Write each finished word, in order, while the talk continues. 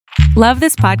Love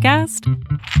this podcast?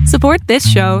 Support this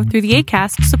show through the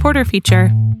Acast supporter feature.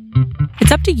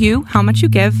 It's up to you how much you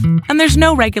give, and there's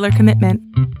no regular commitment.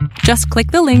 Just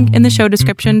click the link in the show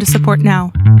description to support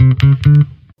now.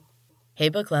 Hey,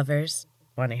 book lovers.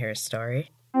 Want to hear a story?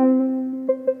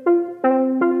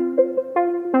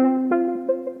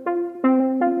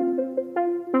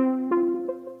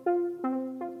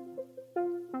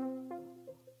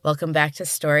 Welcome back to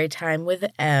Storytime with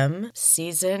M,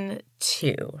 Season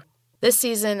 2. This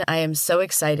season, I am so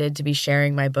excited to be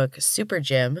sharing my book,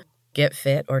 SuperGym, Get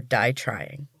Fit or Die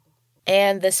Trying.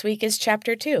 And this week is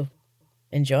Chapter 2.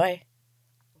 Enjoy.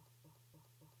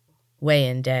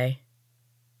 Weigh-in day.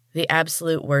 The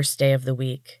absolute worst day of the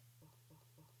week.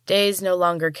 Days no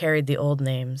longer carried the old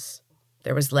names.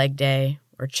 There was leg day,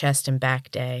 or chest and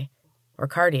back day, or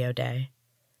cardio day.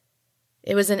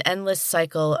 It was an endless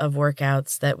cycle of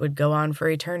workouts that would go on for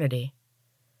eternity.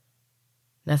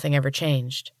 Nothing ever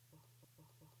changed.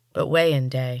 But weigh-in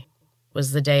day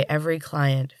was the day every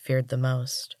client feared the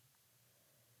most.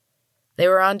 They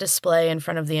were on display in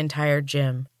front of the entire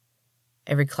gym.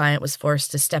 Every client was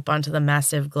forced to step onto the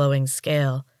massive glowing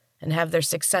scale and have their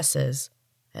successes,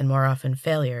 and more often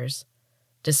failures,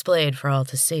 displayed for all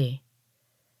to see.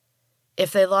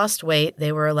 If they lost weight,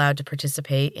 they were allowed to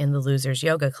participate in the loser's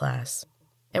yoga class,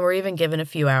 and were even given a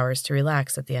few hours to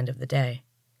relax at the end of the day.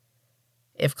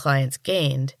 If clients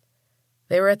gained,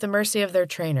 they were at the mercy of their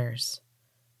trainers,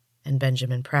 and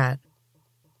Benjamin Pratt.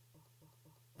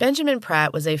 Benjamin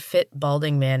Pratt was a fit,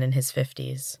 balding man in his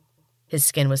 50s. His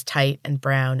skin was tight and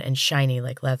brown and shiny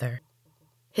like leather.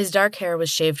 His dark hair was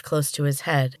shaved close to his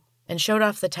head and showed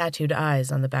off the tattooed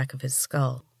eyes on the back of his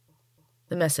skull.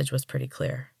 The message was pretty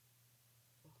clear.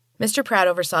 Mr. Pratt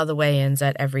oversaw the weigh-ins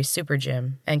at every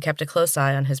SuperGym and kept a close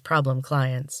eye on his problem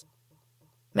clients.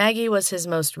 Maggie was his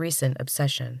most recent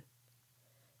obsession.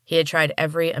 He had tried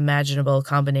every imaginable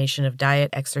combination of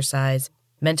diet, exercise,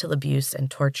 mental abuse, and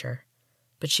torture,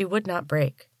 but she would not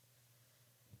break.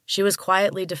 She was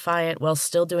quietly defiant while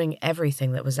still doing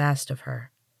everything that was asked of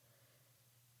her.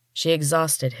 She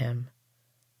exhausted him,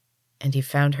 and he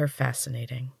found her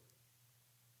fascinating.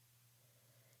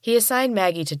 He assigned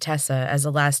Maggie to Tessa as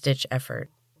a last-ditch effort.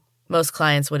 Most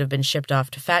clients would have been shipped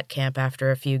off to fat camp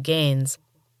after a few gains,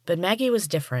 but Maggie was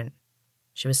different.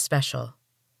 She was special.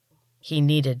 He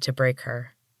needed to break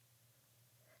her.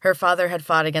 Her father had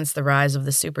fought against the rise of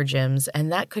the super gyms,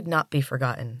 and that could not be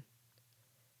forgotten.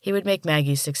 He would make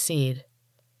Maggie succeed,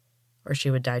 or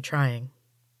she would die trying.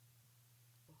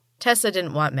 Tessa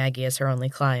didn't want Maggie as her only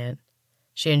client.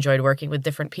 She enjoyed working with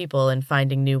different people and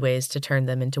finding new ways to turn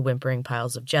them into whimpering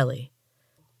piles of jelly.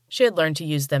 She had learned to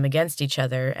use them against each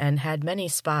other and had many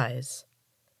spies.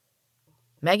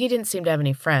 Maggie didn't seem to have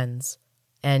any friends,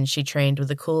 and she trained with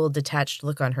a cool, detached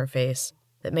look on her face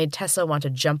that made Tessa want to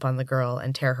jump on the girl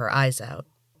and tear her eyes out.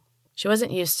 She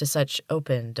wasn't used to such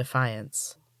open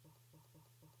defiance.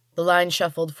 The line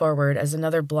shuffled forward as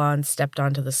another blonde stepped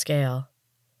onto the scale.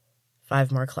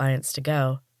 5 more clients to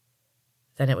go.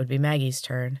 Then it would be Maggie's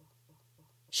turn.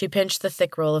 She pinched the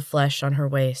thick roll of flesh on her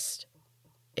waist.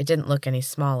 It didn't look any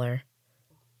smaller.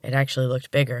 It actually looked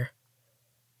bigger.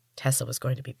 Tessa was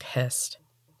going to be pissed.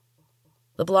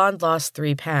 The blonde lost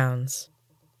 3 pounds.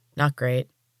 Not great.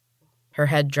 Her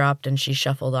head dropped and she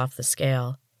shuffled off the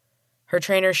scale. Her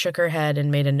trainer shook her head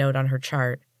and made a note on her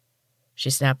chart.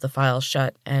 She snapped the file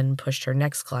shut and pushed her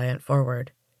next client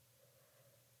forward.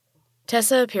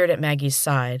 Tessa appeared at Maggie's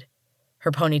side.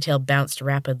 Her ponytail bounced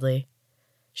rapidly.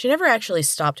 She never actually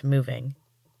stopped moving.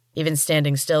 Even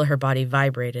standing still, her body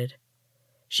vibrated.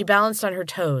 She balanced on her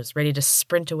toes, ready to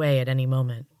sprint away at any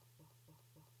moment.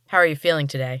 "How are you feeling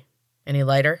today? Any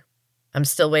lighter? I'm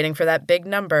still waiting for that big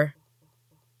number."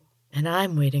 "And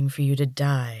I'm waiting for you to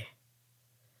die."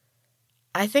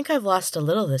 "I think I've lost a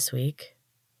little this week."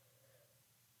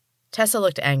 Tessa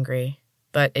looked angry,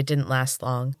 but it didn't last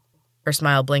long. Her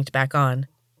smile blinked back on.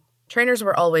 Trainers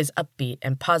were always upbeat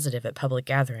and positive at public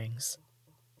gatherings.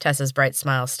 Tessa's bright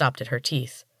smile stopped at her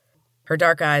teeth. Her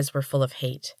dark eyes were full of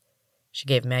hate. She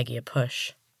gave Maggie a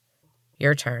push.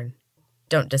 "Your turn.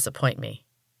 Don't disappoint me."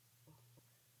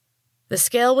 The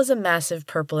scale was a massive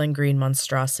purple and green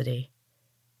monstrosity.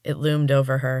 It loomed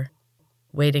over her,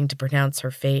 waiting to pronounce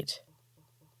her fate.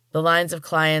 The lines of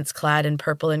clients clad in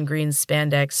purple and green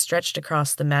spandex stretched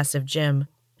across the massive gym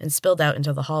and spilled out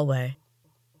into the hallway.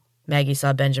 Maggie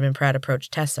saw Benjamin Pratt approach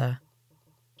Tessa.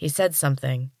 He said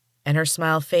something, and her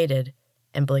smile faded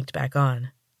and blinked back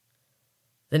on.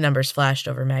 The numbers flashed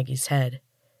over Maggie's head.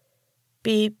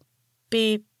 Beep,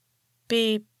 beep,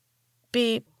 beep,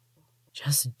 beep.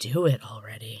 Just do it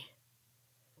already.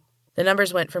 The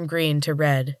numbers went from green to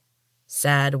red,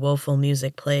 Sad, woeful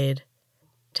music played.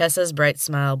 Tessa's bright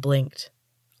smile blinked.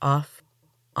 Off,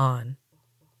 on.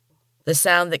 The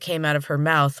sound that came out of her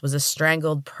mouth was a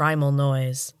strangled primal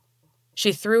noise.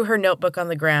 She threw her notebook on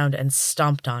the ground and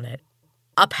stomped on it.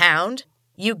 "A pound?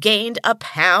 You gained a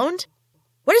pound?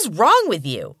 What is wrong with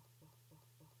you?"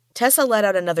 Tessa let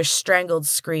out another strangled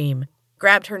scream,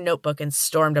 grabbed her notebook and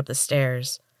stormed up the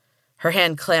stairs. Her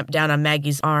hand clamped down on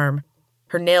Maggie's arm.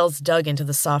 Her nails dug into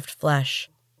the soft flesh.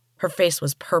 Her face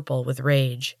was purple with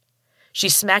rage. She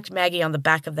smacked Maggie on the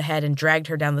back of the head and dragged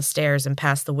her down the stairs and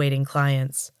past the waiting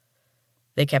clients.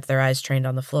 They kept their eyes trained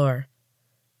on the floor.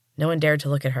 No one dared to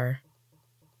look at her.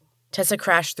 Tessa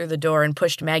crashed through the door and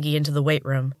pushed Maggie into the weight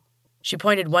room. She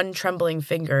pointed one trembling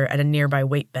finger at a nearby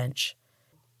weight bench.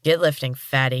 "Get lifting,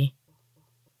 fatty."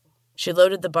 She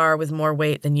loaded the bar with more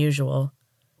weight than usual.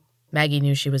 Maggie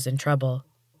knew she was in trouble.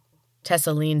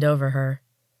 Tessa leaned over her.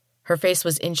 Her face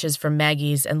was inches from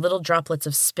Maggie's, and little droplets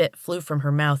of spit flew from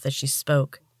her mouth as she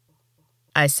spoke.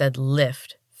 "I said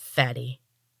lift, fatty."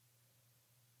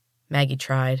 Maggie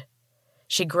tried.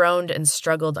 She groaned and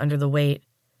struggled under the weight.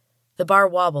 The bar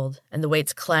wobbled, and the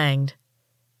weights clanged.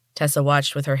 Tessa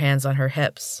watched with her hands on her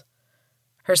hips.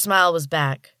 Her smile was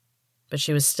back, but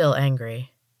she was still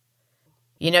angry.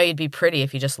 "You know you'd be pretty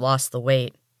if you just lost the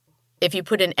weight. If you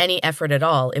put in any effort at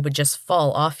all, it would just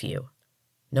fall off you.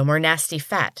 No more nasty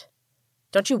fat.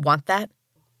 Don't you want that?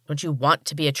 Don't you want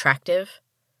to be attractive?"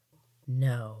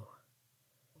 "No."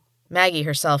 Maggie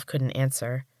herself couldn't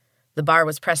answer. The bar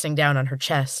was pressing down on her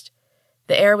chest.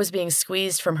 The air was being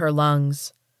squeezed from her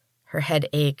lungs. Her head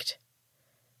ached.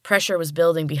 Pressure was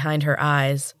building behind her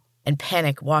eyes, and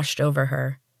panic washed over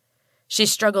her. She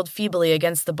struggled feebly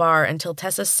against the bar until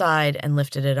Tessa sighed and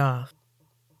lifted it off.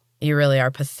 "You really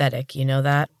are pathetic, you know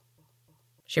that?"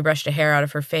 She brushed a hair out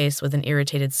of her face with an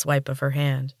irritated swipe of her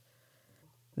hand.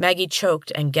 Maggie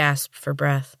choked and gasped for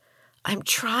breath. "I'm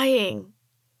trying."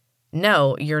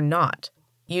 "No, you're not.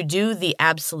 You do the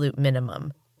absolute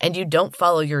minimum, and you don't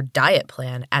follow your diet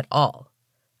plan at all."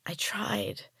 "I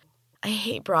tried. I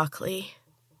hate broccoli."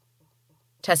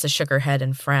 Tessa shook her head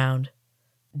and frowned.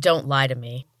 "Don't lie to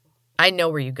me. I know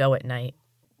where you go at night.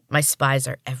 My spies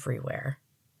are everywhere."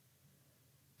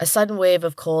 A sudden wave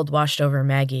of cold washed over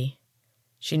Maggie.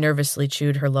 She nervously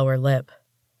chewed her lower lip.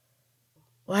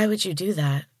 "Why would you do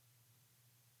that?"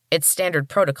 "It's standard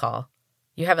protocol.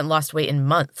 You haven't lost weight in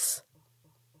months."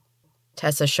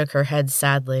 Tessa shook her head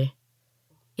sadly.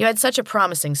 "You had such a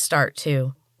promising start,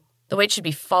 too. The weight should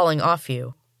be falling off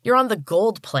you. You're on the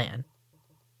gold plan."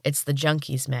 "It's the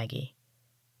junkies, Maggie.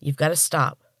 You've got to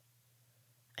stop."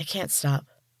 "I can't stop."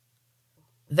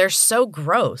 "They're so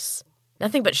gross.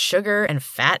 Nothing but sugar and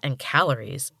fat and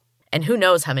calories, and who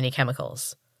knows how many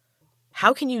chemicals.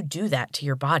 How can you do that to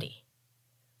your body?"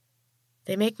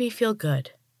 "They make me feel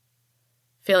good."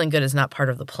 "Feeling good is not part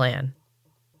of the plan."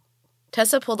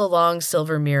 Tessa pulled a long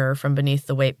silver mirror from beneath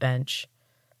the weight bench.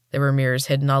 There were mirrors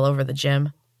hidden all over the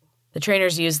gym. The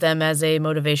trainers used them as a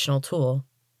motivational tool.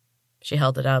 She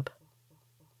held it up.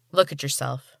 "Look at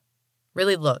yourself.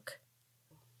 Really look.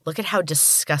 Look at how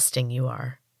disgusting you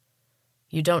are.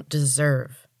 You don't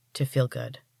deserve to feel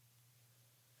good."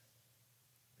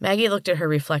 Maggie looked at her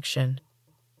reflection.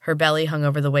 Her belly hung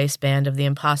over the waistband of the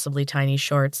impossibly tiny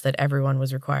shorts that everyone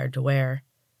was required to wear.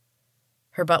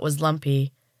 Her butt was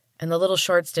lumpy, and the little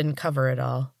shorts didn't cover it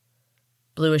all.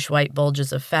 Bluish-white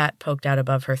bulges of fat poked out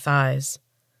above her thighs.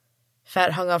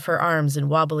 Fat hung off her arms in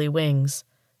wobbly wings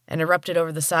and erupted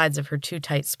over the sides of her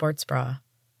too-tight sports bra.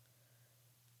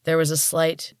 There was a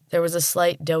slight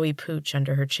doughy pooch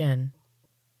under her chin.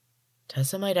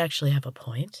 Tessa might actually have a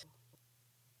point.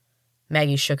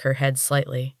 Maggie shook her head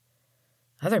slightly.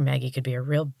 Other Maggie could be a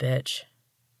real bitch.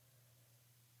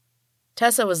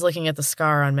 Tessa was looking at the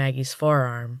scar on Maggie's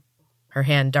forearm. Her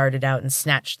hand darted out and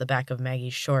snatched the back of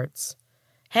Maggie's shorts.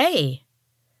 "Hey!"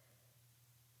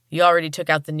 "You already took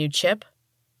out the new chip?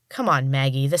 Come on,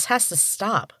 Maggie, this has to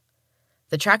stop.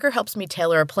 The tracker helps me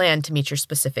tailor a plan to meet your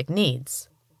specific needs.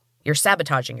 You're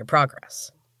sabotaging your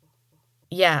progress."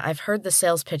 "Yeah, I've heard the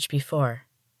sales pitch before."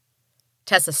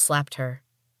 Tessa slapped her.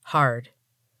 Hard.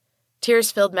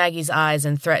 Tears filled Maggie's eyes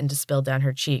and threatened to spill down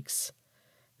her cheeks.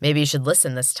 "Maybe you should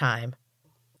listen this time.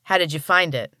 How did you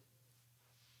find it?"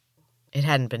 It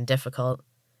hadn't been difficult.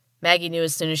 Maggie knew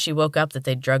as soon as she woke up that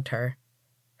they'd drugged her.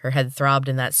 Her head throbbed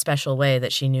in that special way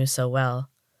that she knew so well.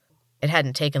 It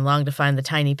hadn't taken long to find the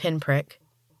tiny pinprick.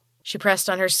 She pressed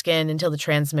on her skin until the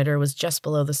transmitter was just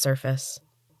below the surface.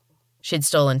 She'd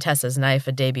stolen Tessa's knife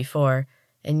a day before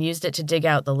and used it to dig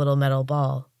out the little metal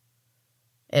ball.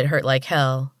 It hurt like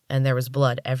hell, and there was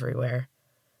blood everywhere.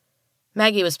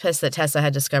 Maggie was pissed that Tessa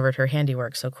had discovered her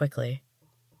handiwork so quickly.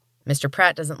 Mr.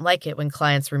 Pratt doesn't like it when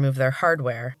clients remove their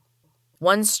hardware.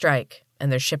 1 strike,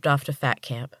 and they're shipped off to fat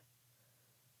camp.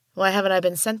 Why haven't I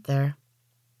been sent there?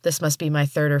 This must be my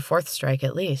 3rd or 4th strike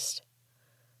at least.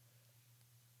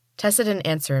 Tessa didn't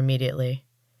answer immediately.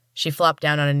 She flopped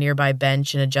down on a nearby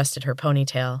bench and adjusted her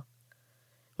ponytail.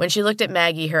 When she looked at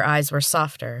Maggie, her eyes were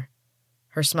softer.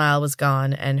 Her smile was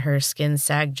gone, and her skin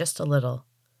sagged just a little.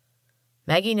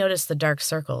 Maggie noticed the dark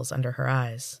circles under her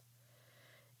eyes.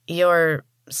 You're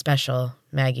special,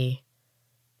 Maggie.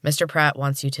 Mr. Pratt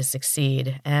wants you to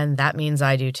succeed, and that means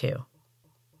I do too.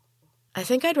 I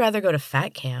think I'd rather go to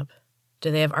fat camp.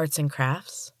 Do they have arts and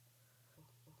crafts?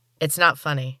 It's not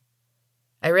funny.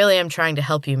 I really am trying to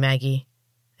help you, Maggie.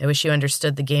 I wish you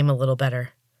understood the game a little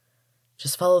better.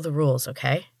 Just follow the rules,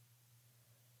 okay?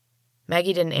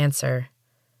 Maggie didn't answer.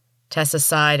 Tessa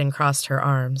sighed and crossed her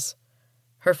arms.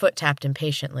 Her foot tapped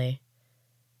impatiently.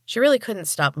 She really couldn't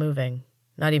stop moving,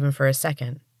 not even for a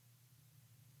second.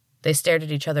 They stared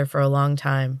at each other for a long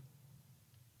time.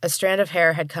 A strand of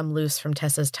hair had come loose from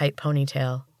Tessa's tight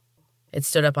ponytail. It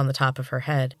stood up on the top of her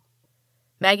head.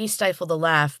 Maggie stifled a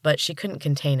laugh, but she couldn't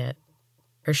contain it.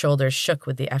 Her shoulders shook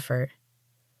with the effort.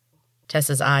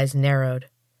 Tessa's eyes narrowed.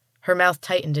 Her mouth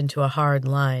tightened into a hard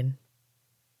line.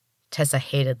 Tessa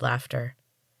hated laughter.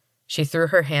 She threw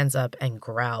her hands up and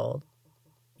growled.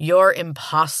 You're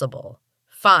impossible.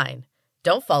 Fine.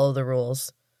 Don't follow the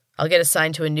rules. I'll get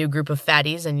assigned to a new group of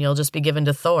fatties and you'll just be given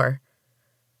to Thor.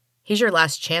 He's your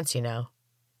last chance, you know.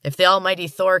 If the almighty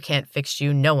Thor can't fix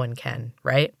you, no one can,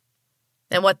 right?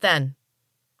 And what then?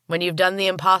 When you've done the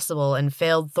impossible and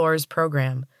failed Thor's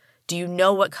program, do you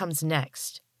know what comes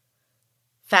next?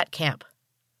 Fat camp.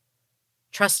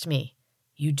 Trust me,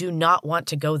 you do not want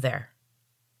to go there.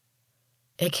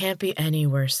 It can't be any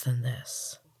worse than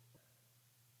this.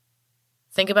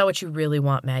 Think about what you really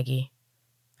want, Maggie.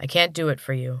 I can't do it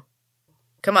for you.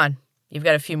 Come on, you've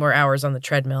got a few more hours on the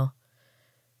treadmill.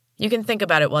 You can think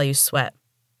about it while you sweat.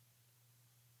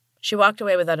 She walked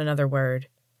away without another word.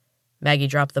 Maggie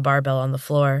dropped the barbell on the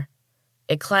floor.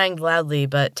 It clanged loudly,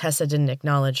 but Tessa didn't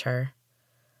acknowledge her.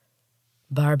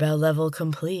 Barbell level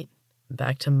complete.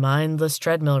 Back to mindless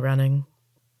treadmill running.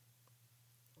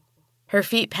 Her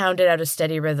feet pounded out a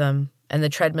steady rhythm, and the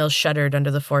treadmill shuddered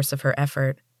under the force of her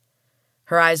effort.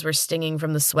 Her eyes were stinging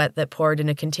from the sweat that poured in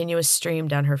a continuous stream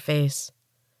down her face.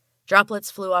 Droplets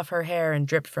flew off her hair and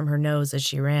dripped from her nose as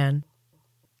she ran.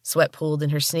 Sweat pooled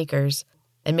in her sneakers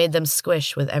and made them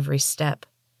squish with every step.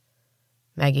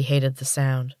 Maggie hated the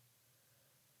sound.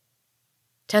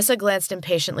 Tessa glanced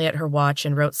impatiently at her watch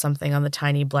and wrote something on the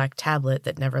tiny black tablet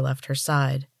that never left her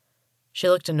side. She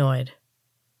looked annoyed.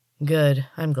 Good,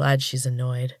 I'm glad she's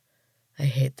annoyed. I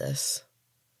hate this.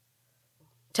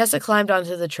 Tessa climbed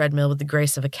onto the treadmill with the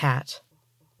grace of a cat.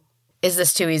 Is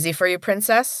this too easy for you,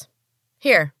 princess?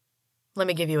 Here, let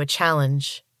me give you a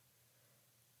challenge.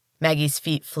 Maggie's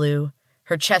feet flew.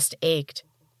 Her chest ached.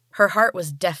 Her heart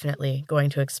was definitely going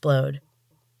to explode.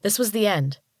 This was the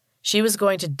end. She was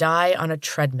going to die on a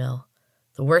treadmill,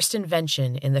 the worst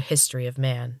invention in the history of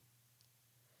man.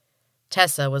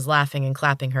 Tessa was laughing and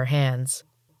clapping her hands.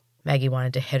 Maggie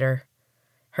wanted to hit her.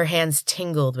 Her hands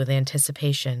tingled with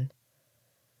anticipation.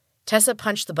 Tessa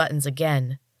punched the buttons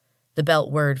again. The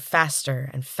belt whirred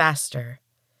faster and faster.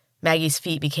 Maggie's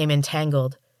feet became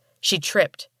entangled. She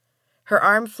tripped. Her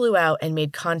arm flew out and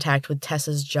made contact with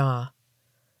Tessa's jaw.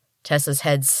 Tessa's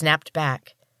head snapped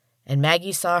back, and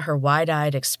Maggie saw her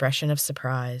wide-eyed expression of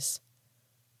surprise.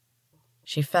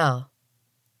 She fell.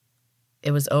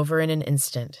 It was over in an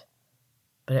instant,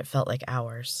 but it felt like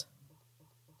hours.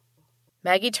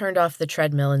 Maggie turned off the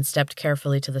treadmill and stepped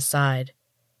carefully to the side.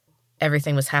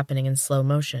 Everything was happening in slow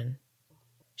motion.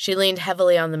 She leaned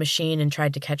heavily on the machine and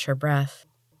tried to catch her breath.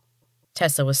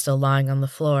 Tessa was still lying on the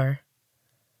floor.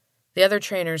 The other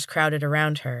trainers crowded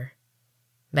around her.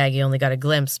 Maggie only got a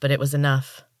glimpse, but it was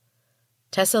enough.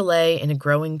 Tessa lay in a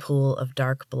growing pool of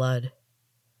dark blood.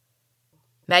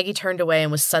 Maggie turned away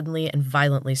and was suddenly and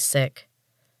violently sick.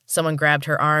 Someone grabbed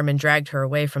her arm and dragged her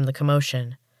away from the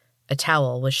commotion. A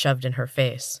towel was shoved in her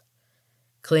face.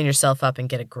 Clean yourself up and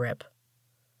get a grip.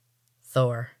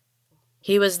 Thor.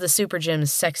 He was the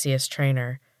SuperGym's sexiest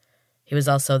trainer. He was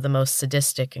also the most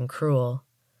sadistic and cruel.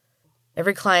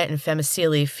 Every client in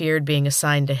Femicili feared being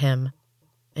assigned to him,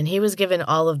 and he was given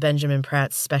all of Benjamin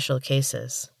Pratt's special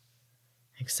cases.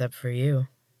 Except for you.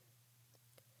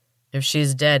 If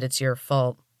she's dead, it's your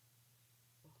fault.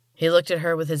 He looked at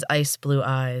her with his ice-blue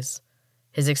eyes.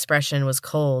 His expression was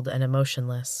cold and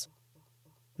emotionless.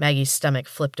 Maggie's stomach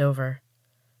flipped over.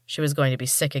 She was going to be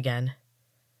sick again.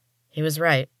 He was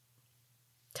right.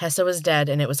 Tessa was dead,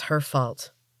 and it was her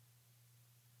fault.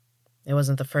 It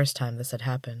wasn't the first time this had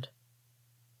happened.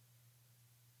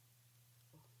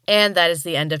 And that is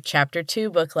the end of Chapter 2,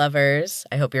 book lovers.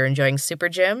 I hope you're enjoying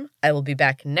SuperGym. I will be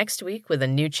back next week with a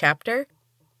new chapter.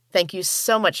 Thank you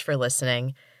so much for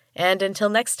listening, and until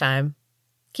next time,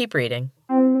 keep reading.